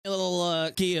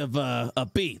key of a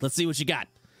B. Let's see what you got.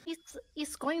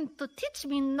 It's going to teach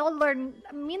me no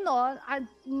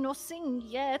sing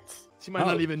yet. She might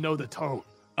not even know the tone.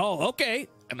 Oh, okay.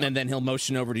 And then he'll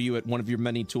motion over to you at one of your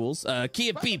many tools. Key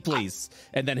of B, please.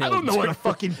 And then he'll. I don't know what a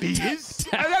fucking B is.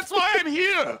 That's why I'm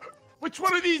here. Which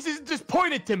one of these is just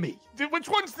pointed to me? Which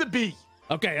one's the B?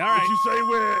 Okay, all right. Did you say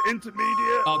we're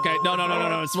intermediate? Okay,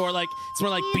 no. It's more like B.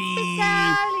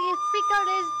 Peekel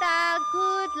is the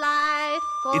good life.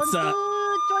 Go to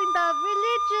join the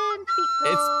religion,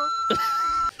 Peekel.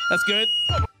 That's good.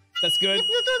 That's good. If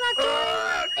you do not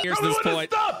join, Here's this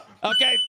point. Okay,